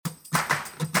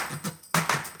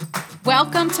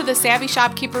Welcome to the Savvy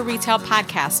Shopkeeper Retail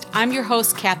Podcast. I'm your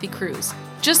host, Kathy Cruz.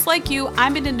 Just like you,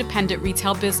 I'm an independent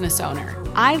retail business owner.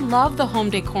 I love the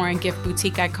home decor and gift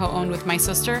boutique I co-own with my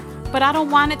sister, but I don't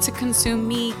want it to consume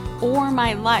me or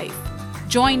my life.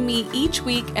 Join me each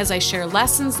week as I share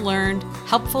lessons learned,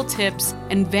 helpful tips,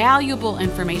 and valuable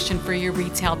information for your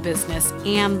retail business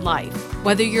and life.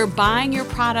 Whether you're buying your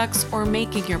products or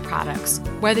making your products,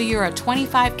 whether you're a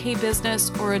 $25K business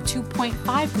or a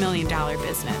 $2.5 million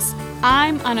business,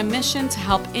 I'm on a mission to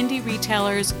help indie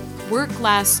retailers work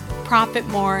less, profit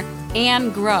more,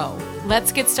 and grow.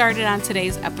 Let's get started on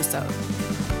today's episode.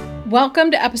 Welcome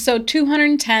to episode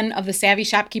 210 of the Savvy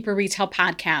Shopkeeper Retail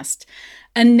Podcast,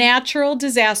 a natural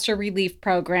disaster relief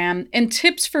program and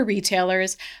tips for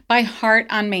retailers by Heart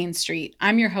on Main Street.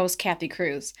 I'm your host, Kathy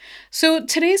Cruz. So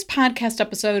today's podcast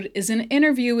episode is an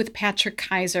interview with Patrick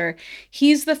Kaiser.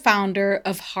 He's the founder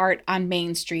of Heart on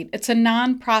Main Street. It's a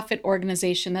nonprofit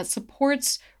organization that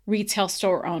supports retail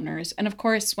store owners. And of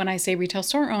course, when I say retail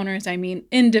store owners, I mean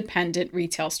independent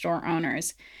retail store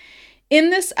owners. In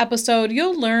this episode,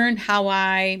 you'll learn how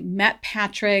I met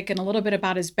Patrick and a little bit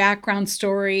about his background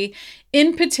story,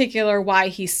 in particular, why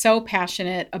he's so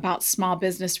passionate about small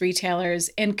business retailers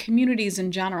and communities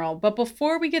in general. But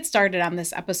before we get started on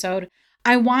this episode,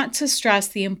 I want to stress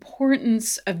the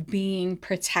importance of being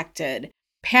protected.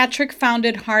 Patrick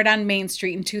founded Heart on Main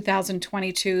Street in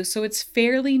 2022, so it's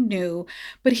fairly new,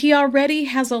 but he already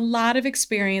has a lot of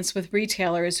experience with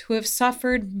retailers who have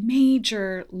suffered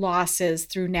major losses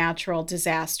through natural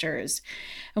disasters.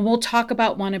 And we'll talk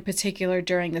about one in particular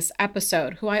during this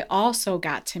episode, who I also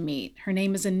got to meet. Her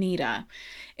name is Anita.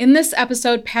 In this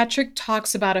episode, Patrick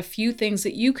talks about a few things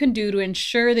that you can do to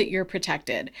ensure that you're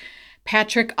protected.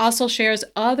 Patrick also shares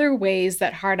other ways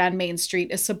that Heart on Main Street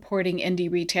is supporting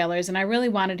indie retailers, and I really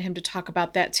wanted him to talk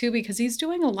about that too because he's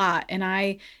doing a lot, and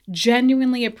I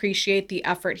genuinely appreciate the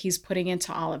effort he's putting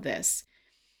into all of this.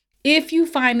 If you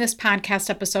find this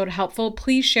podcast episode helpful,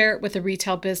 please share it with a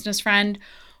retail business friend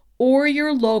or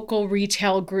your local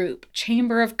retail group,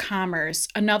 Chamber of Commerce,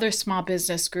 another small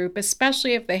business group,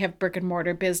 especially if they have brick and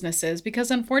mortar businesses, because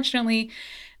unfortunately,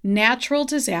 natural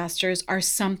disasters are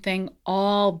something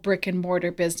all brick and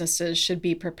mortar businesses should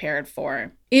be prepared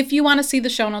for. If you want to see the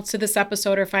show notes to this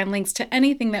episode or find links to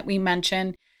anything that we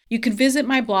mention, you can visit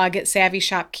my blog at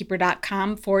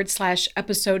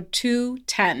savvyshopkeeper.com/episode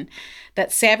 210.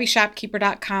 That's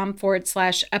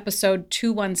savvyshopkeeper.com/episode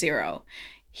 210.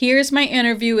 Here's my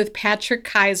interview with Patrick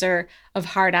Kaiser of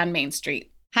Heart on Main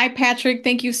Street. Hi, Patrick.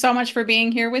 Thank you so much for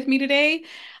being here with me today.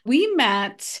 We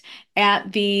met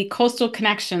at the Coastal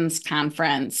Connections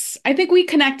Conference. I think we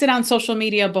connected on social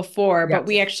media before, but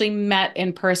we actually met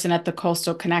in person at the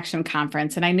Coastal Connection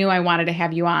Conference. And I knew I wanted to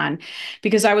have you on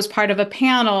because I was part of a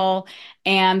panel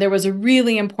and there was a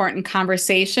really important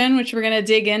conversation, which we're going to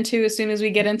dig into as soon as we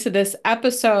get into this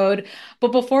episode.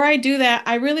 But before I do that,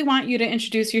 I really want you to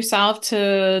introduce yourself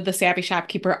to the Savvy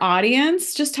Shopkeeper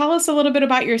audience. Just tell us a little bit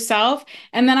about yourself.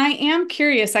 And then I am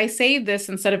curious, I saved this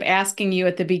instead of asking you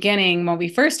at the beginning when we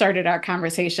first started our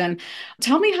conversation.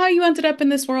 Tell me how you ended up in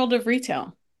this world of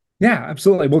retail. Yeah,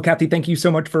 absolutely. Well, Kathy, thank you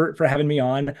so much for having me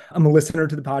on. I'm a listener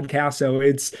to the podcast, so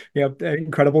it's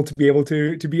incredible to be able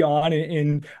to be on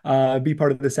and be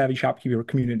part of the Savvy Shopkeeper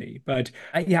community. But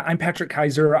I'm Patrick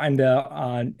Kaiser. I'm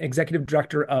the executive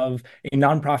director of a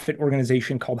nonprofit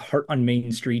organization called Heart on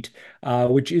Main Street,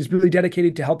 which is really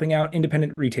dedicated to helping out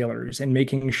independent retailers and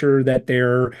making sure that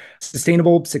they're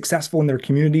sustainable, successful in their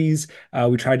communities.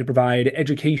 We try to provide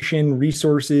education,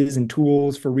 resources, and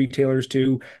tools for retailers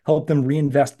to help them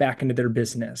reinvest back into their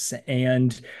business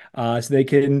and so they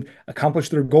can accomplish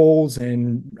their goals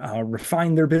and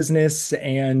refine their business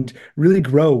and really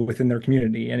grow within their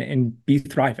community and be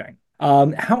thriving.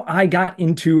 How I got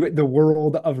into the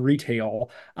world of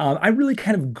retail, I really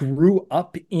kind of grew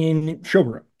up in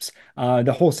showrooms,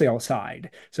 the wholesale side.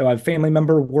 So a family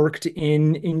member worked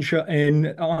in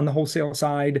on the wholesale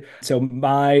side. So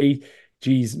my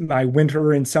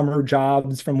winter and summer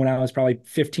jobs from when I was probably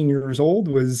 15 years old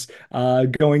was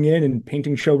going in and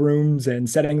painting showrooms and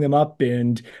setting them up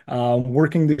and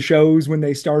working the shows when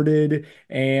they started.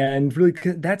 And really,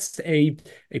 that's a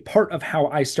part of how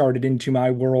I started into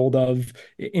my world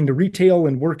into retail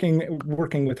and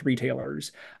working with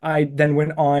retailers. I then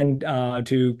went on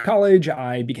to college.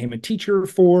 I became a teacher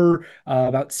for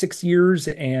about 6 years,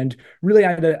 and really I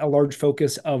had a large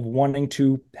focus of wanting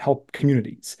to help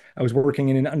communities. I was working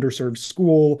in an underserved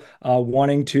school,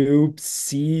 wanting to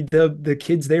see the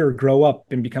kids there grow up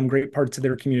and become great parts of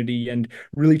their community and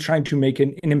really trying to make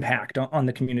an impact on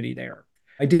the community there.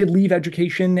 I did leave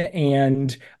education,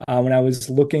 and when I was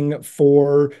looking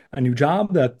for a new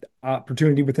job, the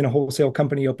opportunity within a wholesale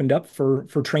company opened up for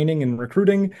training and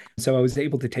recruiting. So I was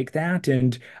able to take that,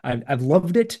 and I've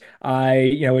loved it.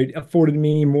 It afforded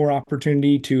me more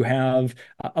opportunity to have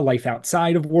a life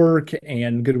outside of work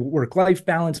and good work-life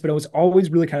balance. But I was always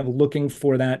really kind of looking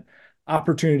for that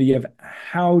opportunity of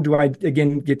how do I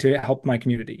again get to help my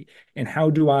community, and how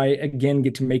do I again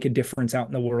get to make a difference out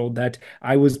in the world that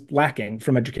I was lacking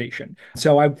from education.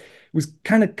 So I was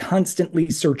kind of constantly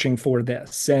searching for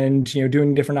this, and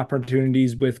doing different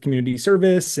opportunities with community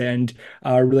service, and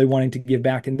really wanting to give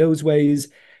back in those ways.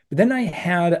 But then I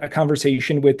had a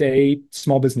conversation with a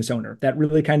small business owner that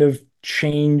really kind of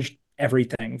changed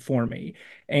everything for me.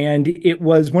 And it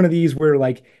was one of these where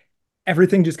like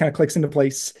everything just kind of clicks into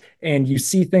place, and you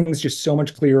see things just so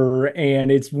much clearer,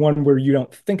 and it's one where you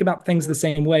don't think about things the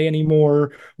same way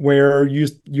anymore, where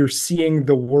you're seeing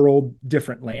the world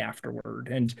differently afterward.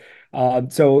 And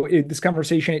this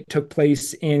conversation, it took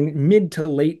place in mid to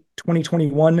late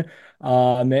 2021.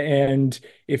 And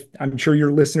if I'm sure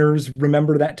your listeners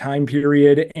remember that time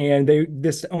period, and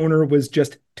this owner was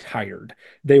just tired.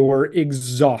 They were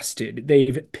exhausted.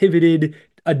 They've pivoted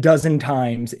a dozen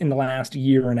times in the last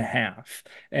year and a half.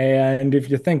 And if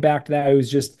you think back to that, it was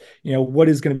just, what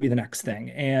is going to be the next thing?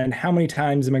 And how many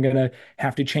times am I going to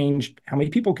have to change how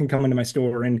many people can come into my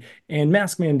store, and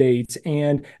mask mandates,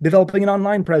 and developing an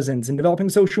online presence, and developing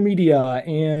social media,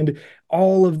 and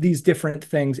all of these different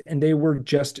things. And they were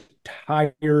just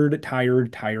tired,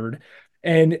 tired, tired.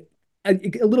 And a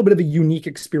little bit of a unique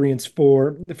experience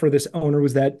for this owner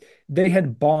was that they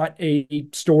had bought a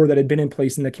store that had been in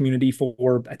place in the community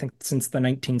for, I think, since the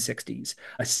 1960s,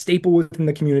 a staple within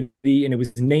the community, and it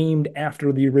was named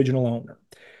after the original owner.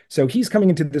 So he's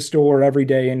coming into the store every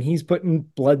day, and he's putting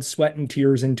blood, sweat, and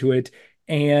tears into it,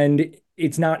 and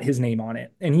it's not his name on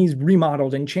it. And he's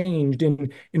remodeled and changed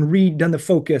and redone the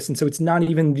focus, and so it's not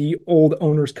even the old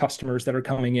owner's customers that are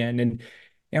coming in. And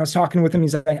I was talking with him.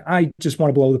 He's like, I just want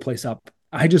to blow the place up.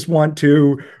 I just want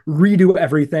to redo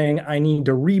everything. I need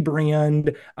to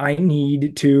rebrand. I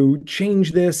need to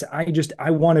change this.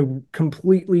 I want to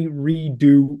completely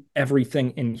redo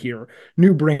everything in here.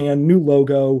 New brand, new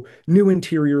logo, new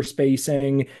interior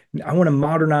spacing. I want to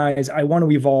modernize. I want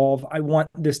to evolve. I want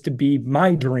this to be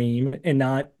my dream and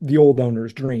not the old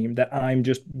owner's dream that I'm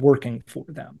just working for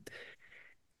them.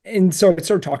 And so I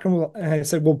started talking, and I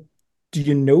said, well, do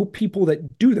you know people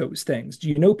that do those things? Do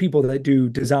you know people that do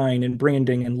design and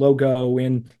branding and logo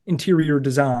and interior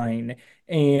design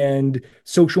and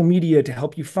social media to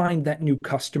help you find that new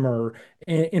customer,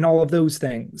 and all of those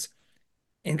things?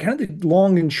 And kind of the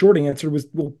long and short answer was,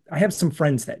 well, I have some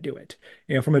friends that do it.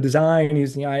 From a design,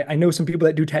 I know some people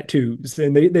that do tattoos,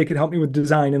 and they could help me with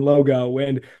design and logo.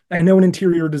 And I know an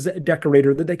interior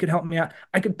decorator that they could help me out.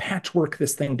 I could patchwork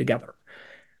this thing together.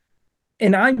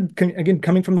 And I'm, again,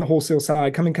 coming from the wholesale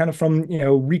side, coming kind of from,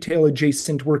 retail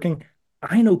adjacent working,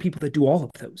 I know people that do all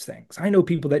of those things. I know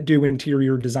people that do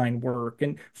interior design work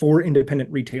and for independent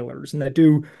retailers, and that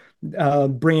do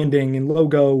branding and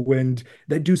logo, and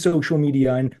that do social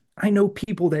media. And I know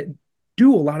people that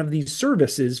do a lot of these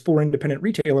services for independent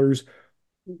retailers.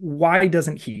 Why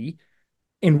doesn't he?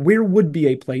 And where would be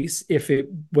a place if it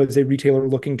was a retailer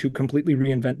looking to completely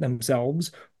reinvent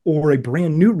themselves, or a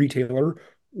brand new retailer?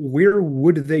 Where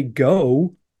would they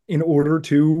go in order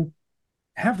to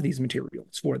have these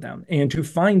materials for them, and to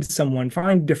find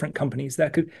different companies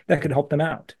that could help them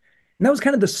out? And that was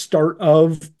kind of the start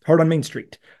of Heart on Main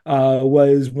Street,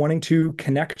 was wanting to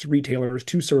connect retailers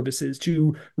to services,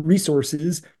 to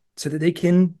resources, so that they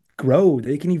can grow,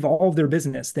 they can evolve their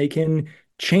business, they can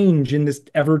change in this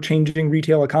ever-changing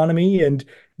retail economy, and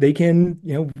they can,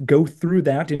 go through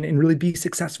that and really be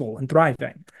successful and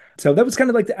thriving. So that was kind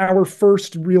of like our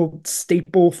first real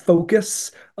staple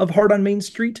focus of Heart on Main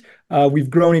Street. We've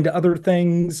grown into other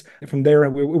things. From there,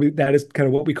 that is kind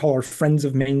of what we call our Friends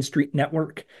of Main Street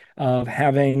network, of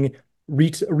having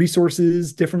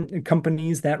resources, different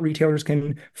companies that retailers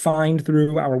can find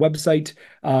through our website,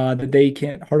 that they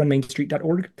can,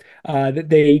 heartonmainstreet.org, that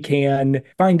they can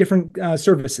find different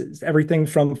services, everything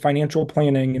from financial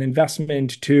planning and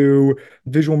investment to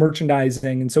visual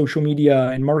merchandising and social media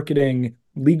and marketing,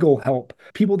 legal help,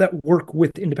 people that work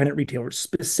with independent retailers,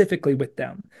 specifically with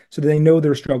them, so that they know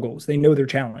their struggles, they know their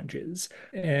challenges.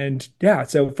 And yeah,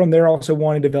 so from there, also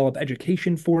want to develop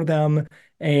education for them,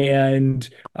 and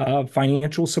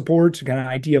financial support, kind of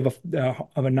idea of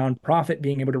a nonprofit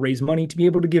being able to raise money to be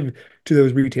able to give to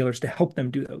those retailers to help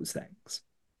them do those things.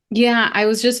 Yeah, I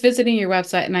was just visiting your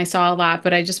website and I saw a lot,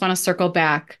 but I just want to circle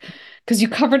back because you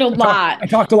covered a lot. I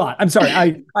talked a lot. I'm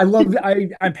sorry.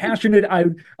 I'm passionate.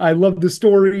 I love the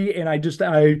story, and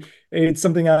it's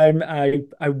something I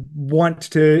want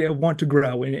to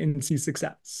grow and see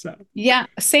success. So Yeah,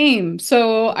 same.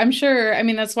 So I'm sure, I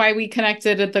mean, that's why we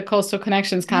connected at the Coastal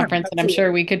Connections yeah, conference, and I'm sure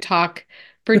absolutely. we could talk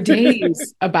for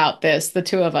days about this, the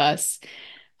two of us.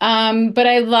 But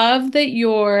I love that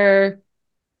your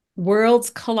worlds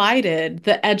collided,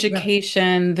 the Yeah,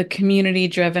 education, the community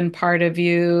driven part of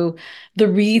you, the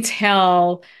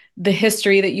retail, the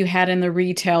history that you had in the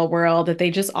retail world, that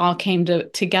they just all came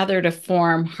together to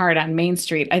form Heart on Main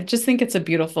Street. I just think it's a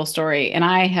beautiful story, and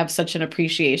I have such an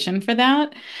appreciation for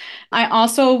that. I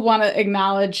also want to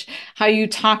acknowledge how you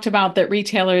talked about that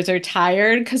retailers are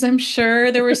tired, because I'm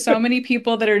sure there were so many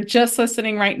people that are just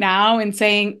listening right now and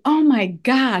saying, "Oh my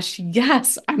gosh,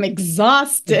 yes, I'm I'm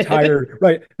exhausted." tired.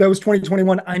 Right. That was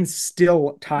 2021. I'm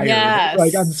still tired.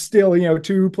 Like I'm Yes. still,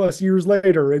 2+ years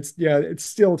later. It's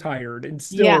still tired and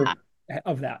Yeah. still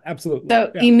of that. Absolutely.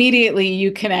 So Yeah. immediately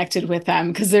you connected with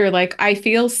them because they're like, I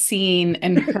feel seen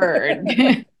and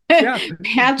heard. Yeah.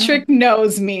 Patrick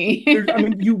knows me. I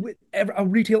mean, a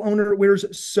retail owner wears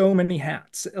so many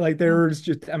hats. Like there's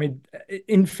just,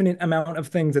 infinite amount of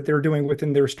things that they're doing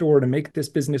within their store to make this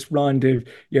business run. To,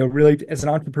 really, as an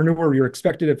entrepreneur, you're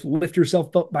expected to lift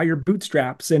yourself up by your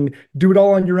bootstraps and do it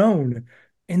all on your own.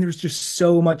 And there's just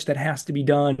so much that has to be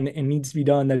done and needs to be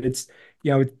done that it's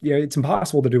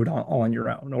impossible to do it all on your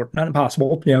own, or not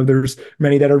impossible. There's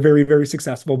many that are very, very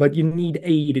successful, but you need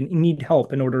aid and you need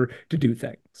help in order to do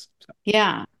things. So,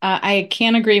 Yeah, I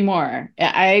can't agree more.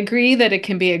 I agree that it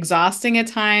can be exhausting at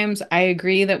times. I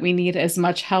agree that we need as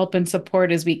much help and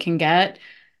support as we can get.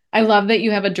 I love that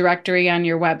you have a directory on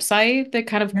your website that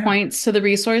kind of yeah. points to the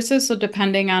resources. So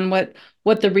depending on what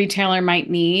the retailer might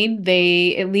need,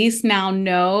 they at least now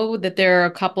know that there are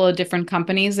a couple of different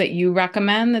companies that you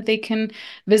recommend that they can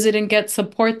visit and get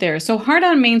support there. So Heart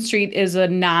on Main Street is a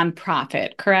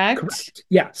nonprofit, correct? Correct.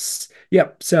 Yes.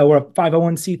 Yep. So we're a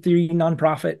 501(c)(3)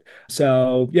 nonprofit.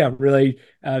 So yeah, really,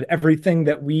 everything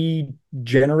that we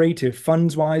generate to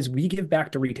funds wise, we give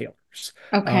back to retailers.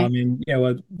 Okay. And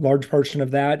a large portion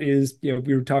of that is,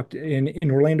 we were talked in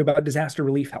Orlando about disaster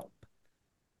relief help.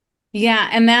 Yeah,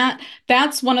 and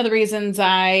that's one of the reasons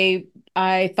I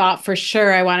thought for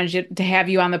sure I wanted to have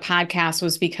you on the podcast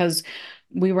was because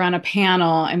we were on a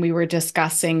panel and we were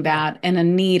discussing Yeah. that. And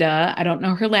Anita, I don't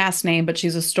know her last name, but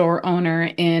she's a store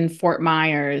owner in Fort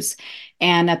Myers.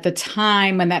 And at the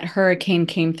time when that hurricane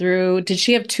came through, did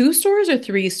she have two stores or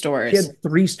three She stores? had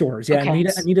three stores. Yeah, Okay.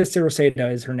 Anita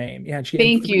Saraseta is her name. Yeah, and she had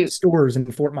Thank three you. stores in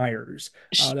Fort Myers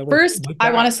that were First, wiped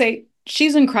I want to out. say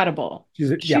she's incredible.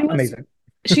 Yeah, amazing.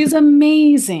 She's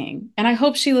amazing. And I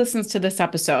hope she listens to this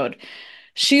episode.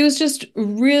 She was just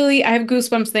really, I have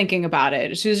goosebumps thinking about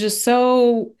it. She was just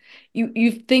so,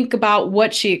 you think about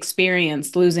what she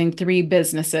experienced losing three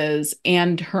businesses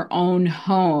and her own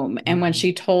home. And when Mhm.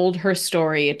 she told her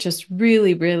story, it just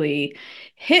really, really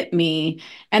hit me.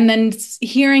 And then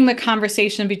hearing the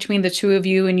conversation between the two of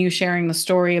you and you sharing the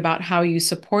story about how you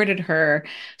supported her.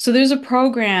 So there's a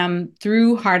program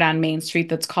through Heart on Main Street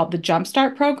that's called the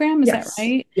Jumpstart program. Is that Yes.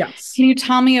 right? Yes. Can you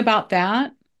tell me about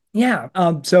that? Yeah.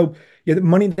 So yeah, the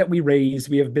money that we raise,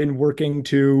 we have been working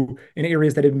to in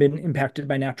areas that have been impacted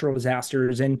by natural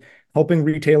disasters and helping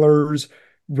retailers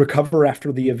recover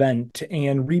after the event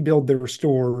and rebuild their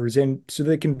stores and so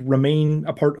they can remain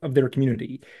a part of their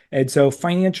community. And so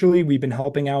financially, we've been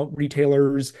helping out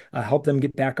retailers, help them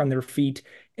get back on their feet.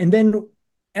 And then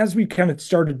as we kind of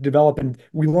started to develop and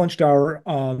we launched our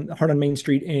Heart on Main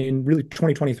Street in really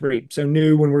 2023. So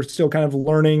new when we're still kind of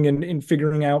learning and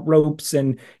figuring out ropes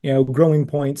and growing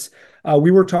points.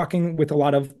 We were talking with a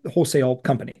lot of wholesale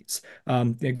companies.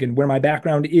 Again, where my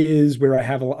background is, where I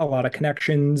have a lot of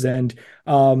connections, and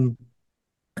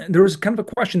there was kind of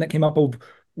a question that came up of,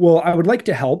 well, I would like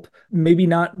to help, maybe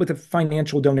not with a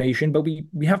financial donation, but we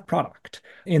have product.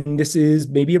 And this is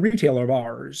maybe a retailer of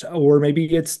ours, or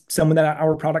maybe it's someone that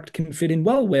our product can fit in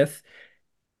well with.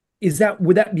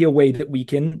 Would that be a way that we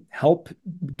can help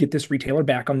get this retailer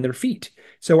back on their feet?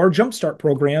 So our Jumpstart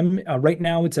program, right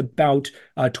now, it's about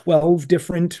 12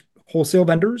 different wholesale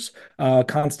vendors,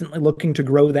 constantly looking to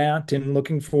grow that and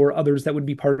looking for others that would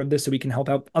be part of this so we can help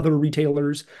out other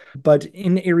retailers. But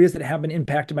in areas that have been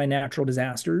impacted by natural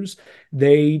disasters,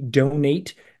 they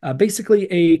donate basically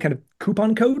a kind of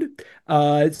coupon code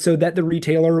so that the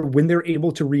retailer, when they're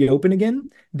able to reopen again,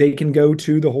 they can go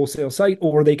to the wholesale site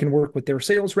or they can work with their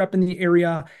sales rep in the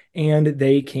area and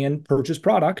they can purchase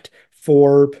product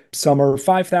for some are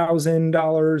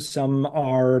 $5,000, some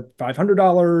are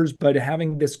 $500, but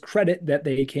having this credit that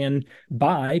they can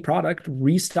buy product,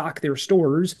 restock their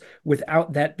stores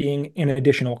without that being an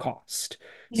additional cost.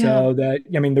 Yeah. So that,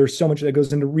 I mean, there's so much that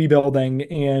goes into rebuilding,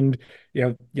 and,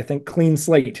 you think clean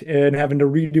slate and having to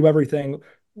redo everything.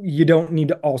 You don't need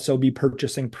to also be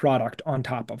purchasing product on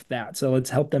top of that. So let's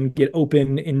help them get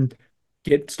open and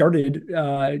get started,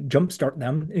 jumpstart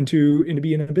them into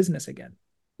being a business again.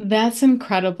 That's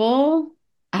incredible.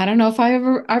 I don't know if I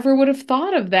ever would have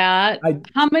thought of that. I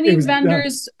How it many was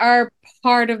vendors are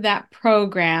part of that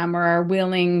program or are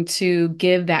willing to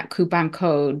give that coupon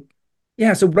code?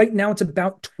 Yeah, so right now it's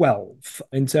about 12.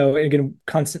 And so again,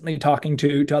 constantly talking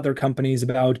to other companies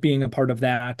about being a part of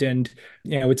that. And,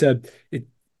 it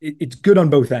it's good on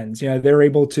both ends. They're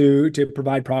able to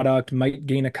provide product, might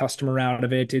gain a customer out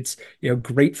of it. It's,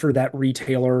 great for that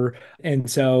retailer. And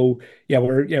so, yeah,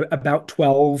 we're, about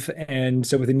 12. And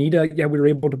so with Anita, yeah, we were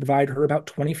able to provide her about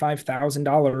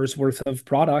 $25,000 worth of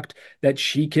product that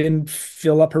she can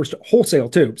fill up her wholesale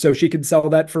too. So she can sell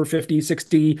that for 50,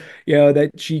 60,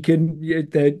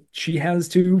 that she has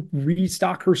to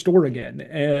restock her store again,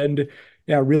 and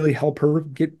yeah, really help her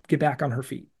get back on her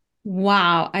feet.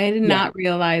 Wow, I did Yeah, not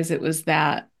realize it was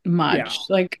that yeah, much.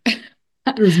 Like,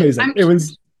 it was amazing. I'm It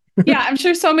was Yeah, I'm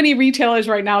sure so many retailers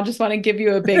right now just want to give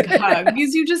you a big hug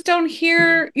because you just don't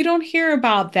hear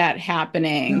about that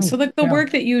happening. So no, like the no,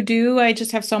 work that you do, I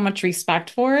just have so much respect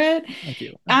for it. thank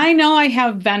you. I know I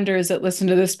have vendors that listen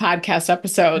to this podcast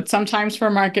episode, sometimes for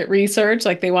market research,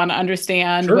 like they want to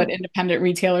understand what Sure. independent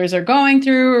retailers are going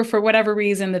through, or for whatever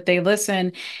reason that they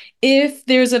listen. If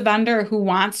there's a vendor who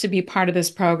wants to be part of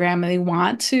this program and they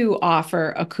want to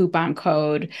offer a coupon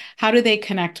code, how do they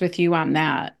connect with you on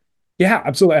that? Yeah,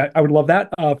 absolutely. I would love that.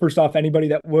 First off, anybody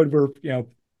that would,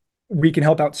 we can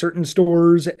help out certain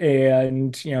stores,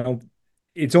 and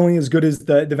it's only as good as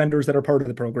the vendors that are part of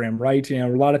the program, right? A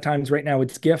lot of times right now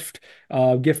it's gift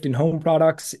and home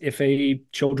products. If a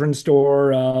children's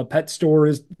store, pet store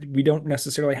is, we don't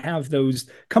necessarily have those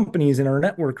companies in our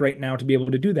network right now to be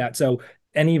able to do that. So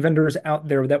any vendors out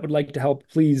there that would like to help,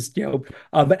 please,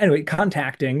 but anyway, you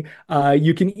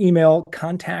can email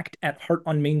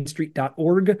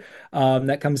contact@heartonmainstreet.org.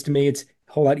 That comes to me. It's a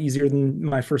whole lot easier than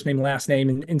my first name, last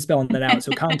name, and spelling that out.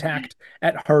 So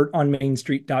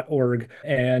contact@heartonmainstreet.org.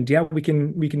 And yeah, we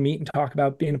can meet and talk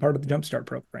about being a part of the Jumpstart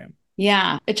program.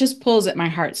 Yeah, it just pulls at my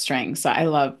heartstrings. So I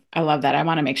love that. I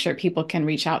want to make sure people can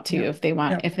reach out to Yeah. you Yeah. if they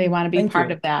want to be Thank part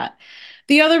you. of that.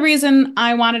 The other reason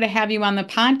I wanted to have you on the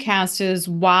podcast is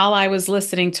while I was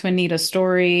listening to Anita's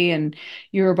story and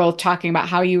you were both talking about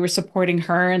how you were supporting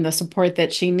her and the support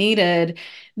that she needed,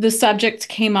 the subject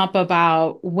came up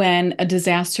about when a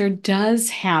disaster does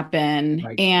happen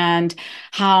Right. and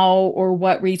how or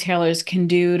what retailers can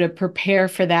do to prepare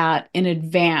for that in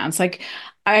advance. Like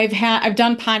I've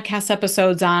done podcast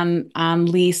episodes on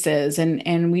leases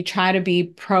and we try to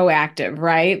be proactive,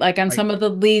 right? Like on Right. some of the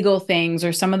legal things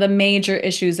or some of the major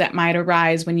issues that might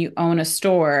arise when you own a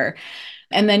store.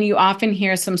 And then you often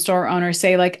hear some store owners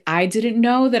say, like, I didn't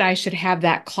know that I should have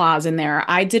that clause in there.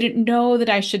 I didn't know that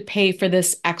I should pay for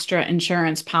this extra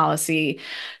insurance policy.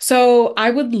 So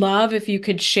I would love if you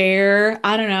could share,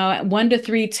 I don't know, 1 to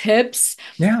 3 tips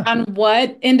Yeah. on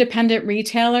what independent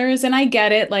retailers, and I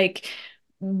get it, like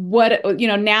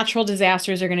natural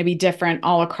disasters are going to be different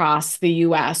all across the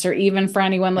US or even for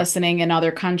anyone Right. listening in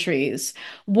other countries.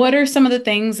 What are some of the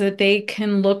things that they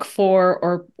can look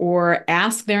for or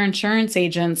ask their insurance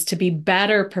agents to be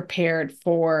better prepared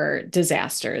for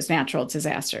disasters, natural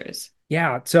disasters?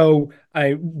 Yeah. So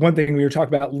one thing we were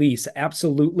talking about lease,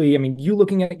 absolutely. I mean, you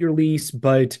looking at your lease,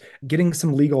 but getting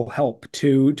some legal help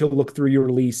to look through your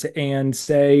lease and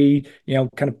say,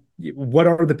 kind of what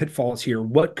are the pitfalls here?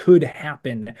 What could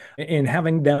happen? And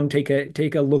having them take a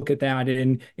look at that,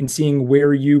 and seeing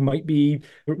where you might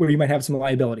have some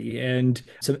liability and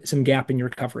some gap in your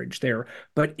coverage there.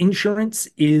 But insurance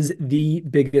is the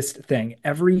biggest thing.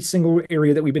 Every single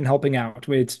area that we've been helping out,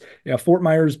 it's Fort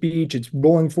Myers Beach, it's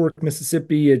Rolling Fork,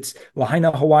 Mississippi, it's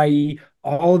Lahaina, Hawaii,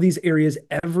 all of these areas,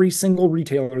 every single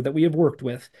retailer that we have worked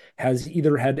with has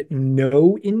either had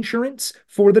no insurance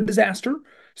for the disaster.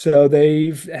 So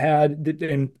they've had,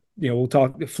 and we'll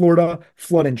talk Florida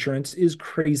flood insurance is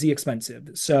crazy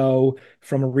expensive. So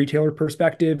from a retailer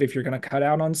perspective, if you're going to cut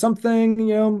out on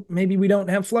something, maybe we don't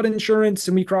have flood insurance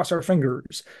and we cross our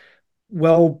fingers.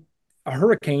 Well, a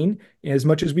hurricane, as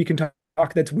much as we can talk,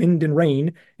 that's wind and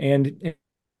rain, and in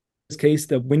this case,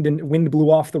 the wind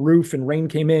blew off the roof and rain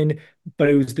came in, but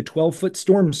it was the 12-foot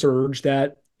storm surge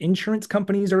that insurance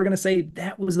companies are going to say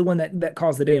that was the one that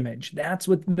caused the damage. That's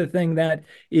what the thing that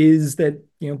is that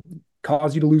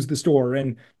caused you to lose the store.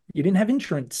 And you didn't have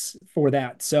insurance for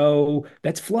that. So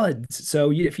that's floods.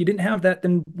 So if you didn't have that,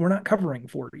 then we're not covering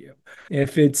for you.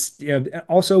 If it's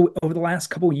also over the last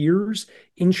couple of years,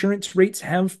 insurance rates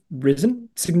have risen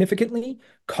significantly.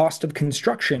 Cost of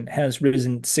construction has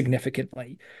risen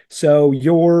significantly. So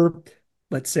your,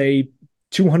 let's say,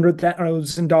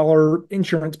 $200,000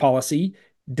 insurance policy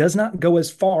does not go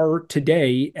as far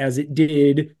today as it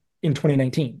did in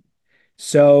 2019.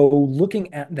 So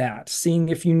looking at that, seeing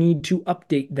if you need to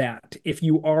update that, if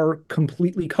you are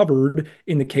completely covered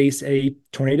in the case a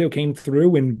tornado came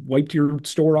through and wiped your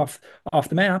store off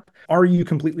the map, are you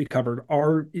completely covered?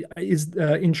 Is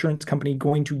the insurance company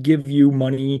going to give you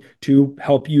money to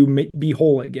help you be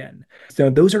whole again? So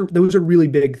those are really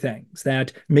big things,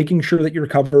 that making sure that you're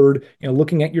covered,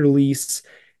 looking at your lease.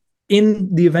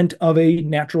 In the event of a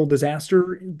natural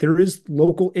disaster, there is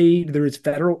local aid, there is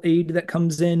federal aid that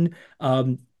comes in.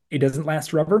 It doesn't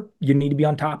last forever. You need to be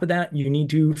on top of that. You need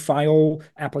to file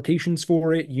applications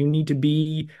for it. You need to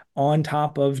be on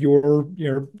top of your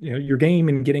game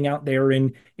and getting out there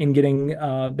and getting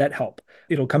that help.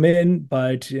 It'll come in,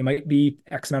 but it might be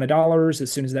X amount of dollars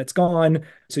as soon as that's gone.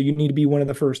 So you need to be one of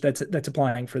the first that's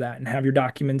applying for that and have your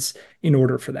documents in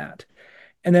order for that.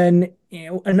 And then,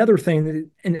 another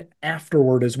thing, and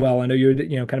afterward as well, I know you're,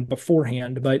 kind of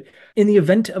beforehand, but in the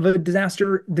event of a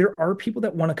disaster, there are people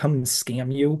that want to come and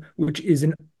scam you, which is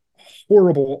an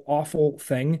horrible, awful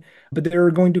thing. But they're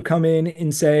going to come in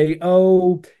and say,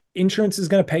 oh, insurance is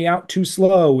going to pay out too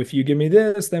slow. If you give me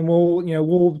this, then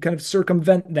we'll kind of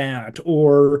circumvent that,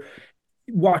 or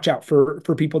watch out for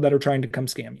people that are trying to come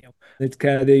scam you. It's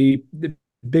kind of the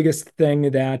biggest thing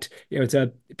that it's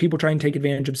a people try and take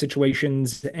advantage of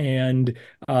situations, and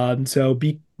so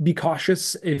be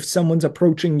cautious if someone's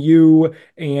approaching you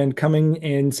and coming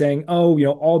and saying, oh,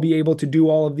 I'll be able to do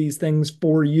all of these things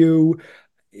for you.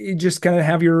 Just kind of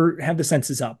have the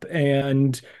senses up,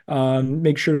 and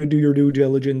make sure to do your due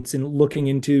diligence in looking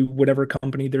into whatever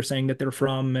company they're saying that they're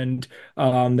from, and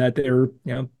that they're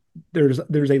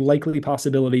there's a likely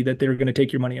possibility that they're going to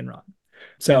take your money and run.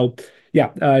 So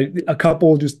yeah, a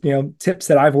couple just tips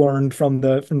that I've learned from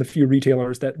the few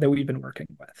retailers that we've been working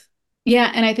with.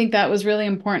 Yeah, and I think that was really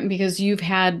important because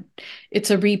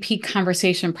it's a repeat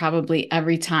conversation probably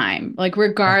every time, like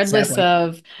regardless Sadly.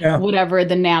 of Yeah. whatever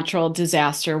the natural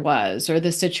disaster was or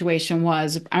the situation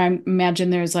was. I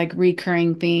imagine there's like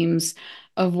recurring themes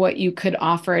of what you could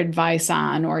offer advice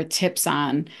on or tips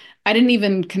on. I didn't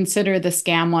even consider the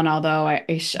scam one, although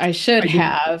I should I didn't.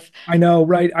 have. I know,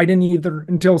 right? I didn't either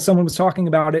until someone was talking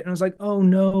about it, and I was like, oh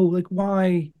no, like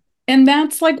why? And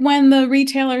that's like when the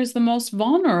retailer is the most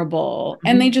vulnerable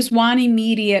and they Mhm. just want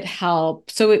immediate help.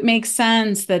 So it makes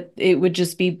sense that it would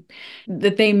just be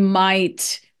that they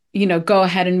might, go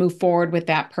ahead and move forward with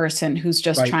that person who's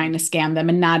just Right. trying to scam them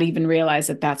and not even realize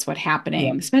that that's what's Yeah.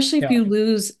 happening, especially if Yeah. you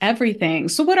lose everything.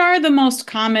 So, what are the most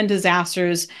common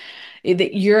disasters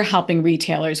that you're helping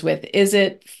retailers with? Is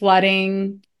it flooding,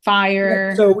 Yeah,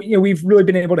 fire? so we've really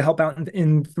been able to help out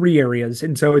in three areas,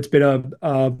 and so it's been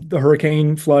the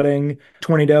hurricane, flooding,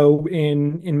 tornado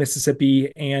in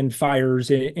Mississippi, and fires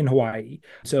in Hawaii.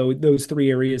 So those three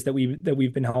areas that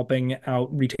we've been helping out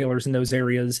retailers in those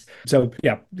areas. So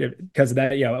yeah, because of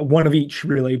that, yeah, one of each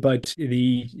really, but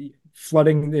the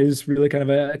flooding is really kind of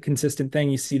a consistent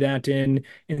thing. You see that in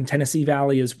Tennessee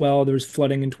Valley as well. There's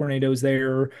flooding and tornadoes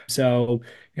there. So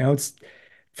it's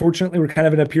fortunately, we're kind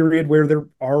of in a period where there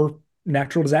are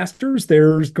natural disasters.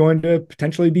 There's going to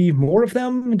potentially be more of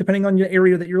them depending on your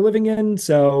area that you're living in.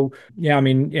 So, yeah, I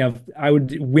mean, I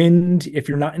would wind if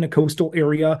you're not in a coastal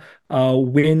area,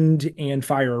 wind and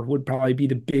fire would probably be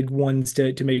the big ones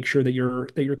to make sure that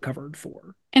you're covered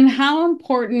for. And how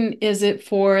important is it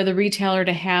for the retailer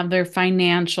to have their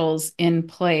financials in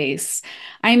place?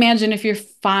 I imagine if you're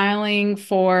filing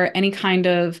for any kind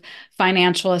of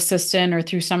financial assistance or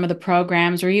through some of the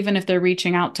programs, or even if they're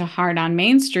reaching out to Hard on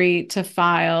Main Street to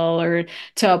file or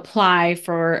to apply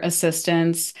for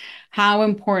assistance, how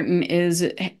important is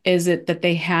it that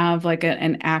they have like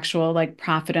an actual like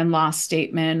profit and loss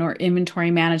statement or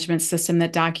inventory management system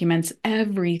that documents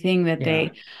everything that Yeah.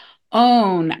 they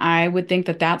own? I would think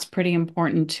that that's pretty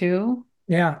important too.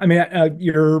 Yeah, I mean,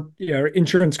 your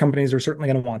insurance companies are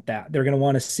certainly going to want that. They're going to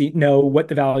want to know what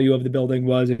the value of the building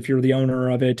was if you're the owner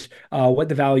of it, what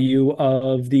the value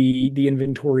of the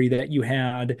inventory that you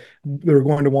had. They're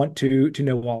going to want to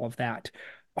know all of that.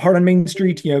 Hard on Main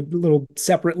Street, a little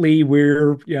separately,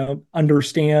 we're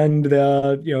understand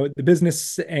the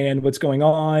business and what's going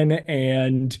on,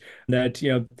 and that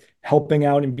helping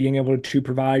out and being able to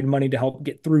provide money to help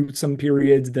get through some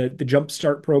periods. The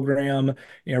Jumpstart program,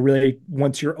 really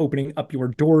once you're opening up your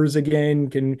doors again,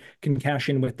 can cash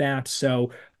in with that. So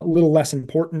a little less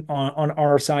important on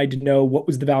our side to know what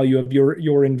was the value of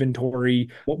your inventory,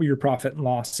 what were your profit and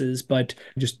losses, but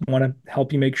just want to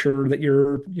help you make sure that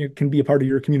you can be a part of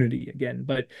your community again.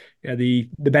 But yeah, the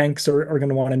banks are going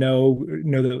to want to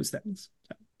know those things.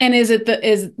 And is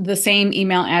the same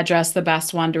email address the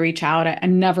best one to reach out? I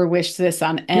never wish this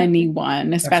on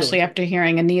anyone, especially after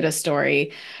hearing Anita's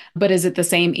story. But is it the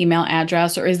same email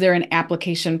address, or is there an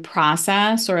application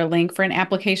process or a link for an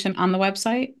application on the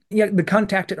website? Yeah, the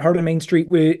contact at Heart on Main Street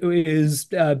is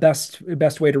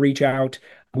best way to reach out.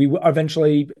 We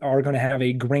eventually are going to have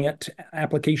a grant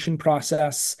application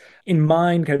process in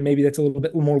mind. Kind of maybe that's a little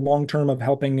bit more long term of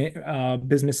helping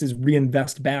businesses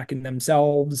reinvest back in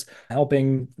themselves,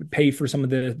 helping pay for some of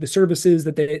the services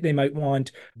that they might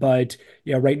want. But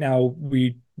yeah, right now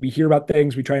we hear about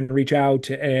things, we try and reach out,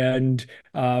 and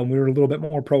we're a little bit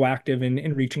more proactive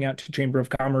in reaching out to Chamber of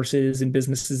Commerce's and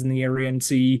businesses in the area and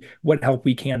see what help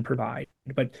we can provide.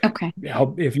 But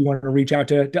help, if you want to reach out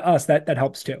to us, that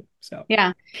helps too. So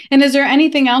yeah. And is there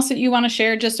anything else that you want to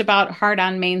share just about Heart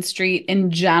on Main Street in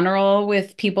general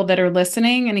with people that are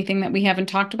listening? Anything that we haven't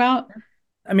talked about?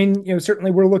 I mean,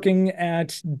 certainly we're looking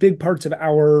at big parts of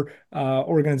our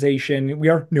organization. We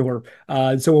are newer,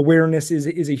 so awareness is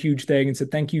a huge thing. And so,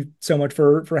 thank you so much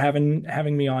for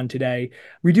having me on today.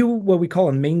 We do what we call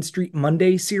a Main Street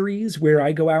Monday series, where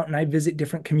I go out and I visit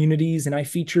different communities and I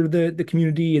feature the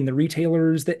community and the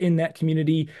retailers that in that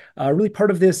community. Really,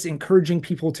 part of this encouraging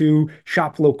people to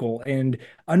shop local and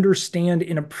understand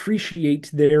and appreciate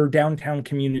their downtown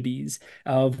communities,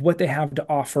 of what they have to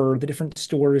offer, the different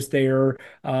stores there,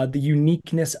 the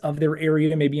uniqueness of their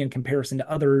area, maybe in comparison to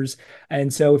others.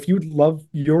 And so if you'd love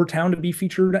your town to be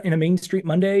featured in a Main Street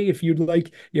Monday, if you'd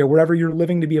like, wherever you're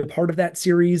living, to be a part of that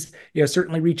series,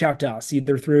 certainly reach out to us,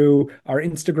 either through our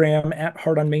Instagram at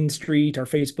Heart on Main Street, our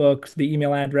Facebook, the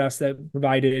email address that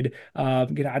provided.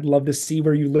 I'd love to see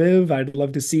where you live. I'd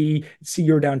love to see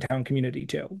your downtown community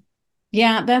too.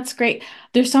 Yeah, that's great.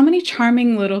 There's so many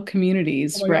charming little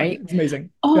communities, right? God, it's amazing.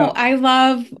 Oh, yeah. I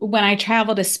love when I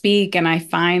travel to speak and I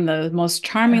find the most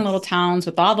charming little towns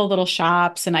with all the little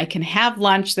shops, and I can have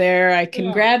lunch there. I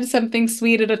can grab something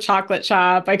sweet at a chocolate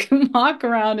shop. I can walk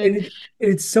around and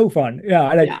it's so fun.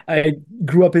 Yeah. And I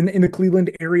grew up in the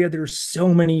Cleveland area. There's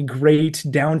so many great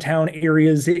downtown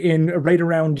areas right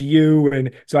around you.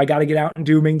 And so I got to get out and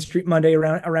do Main Street Monday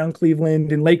around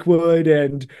Cleveland and Lakewood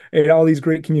and all these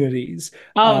great communities.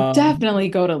 Oh, definitely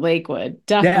go to Lakewood.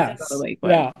 Definitely go to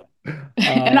Lakewood. Yeah.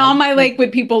 And all my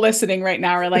Lakewood people listening right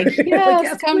now are like,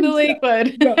 yes, come to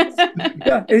Lakewood.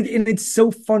 Yeah. And it's so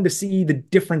fun to see the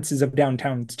differences of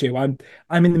downtowns too. I'm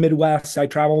in the Midwest. I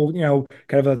travel,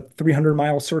 kind of a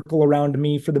 300-mile circle around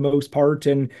me for the most part,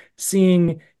 and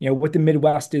seeing, what the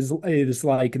Midwest is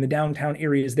like in the downtown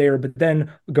areas there, but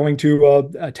then going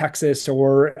to Texas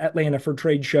or Atlanta for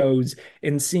trade shows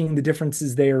and seeing the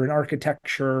differences there in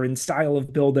architecture and style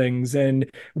of buildings and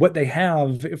what they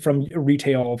have from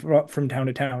retail from town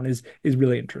to town is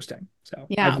really interesting. So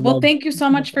yeah, well, thank you so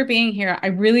much for being here. I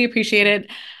really appreciate it.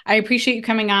 I appreciate you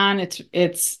coming on.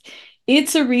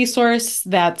 It's a resource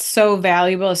that's so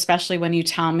valuable, especially when you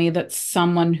tell me that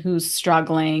someone who's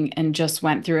struggling and just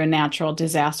went through a natural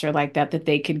disaster like that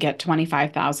they could get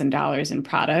 $25,000 in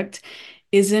product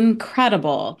is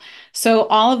incredible. So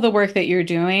all of the work that you're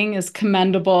doing is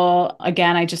commendable.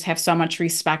 Again, I just have so much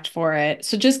respect for it.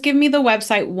 So just give me the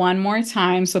website one more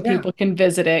time so people can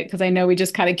visit it, because I know we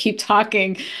just kind of keep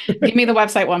talking. Give me the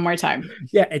website one more time.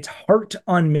 Yeah, it's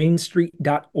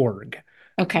heartonmainstreet.org.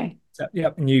 Okay. So,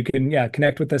 and you can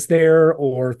connect with us there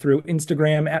or through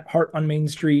Instagram at Heart on Main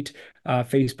Street,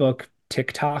 Facebook,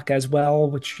 TikTok as well,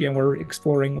 which we're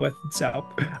exploring with. So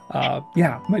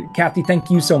Kathy, thank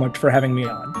you so much for having me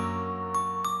on.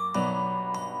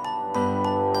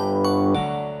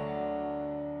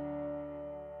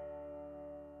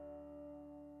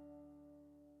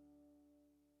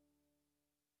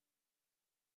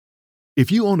 If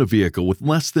you own a vehicle with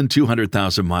less than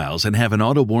 200,000 miles and have an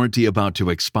auto warranty about to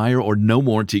expire or no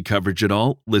warranty coverage at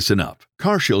all, listen up.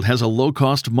 CarShield has a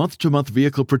low-cost month-to-month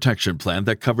vehicle protection plan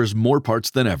that covers more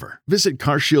parts than ever. Visit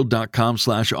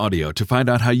carshield.com/audio to find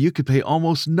out how you could pay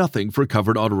almost nothing for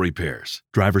covered auto repairs.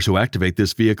 Drivers who activate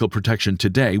this vehicle protection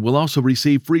today will also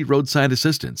receive free roadside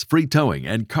assistance, free towing,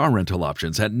 and car rental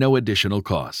options at no additional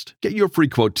cost. Get your free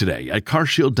quote today at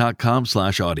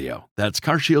carshield.com/audio. That's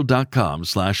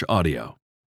carshield.com/audio.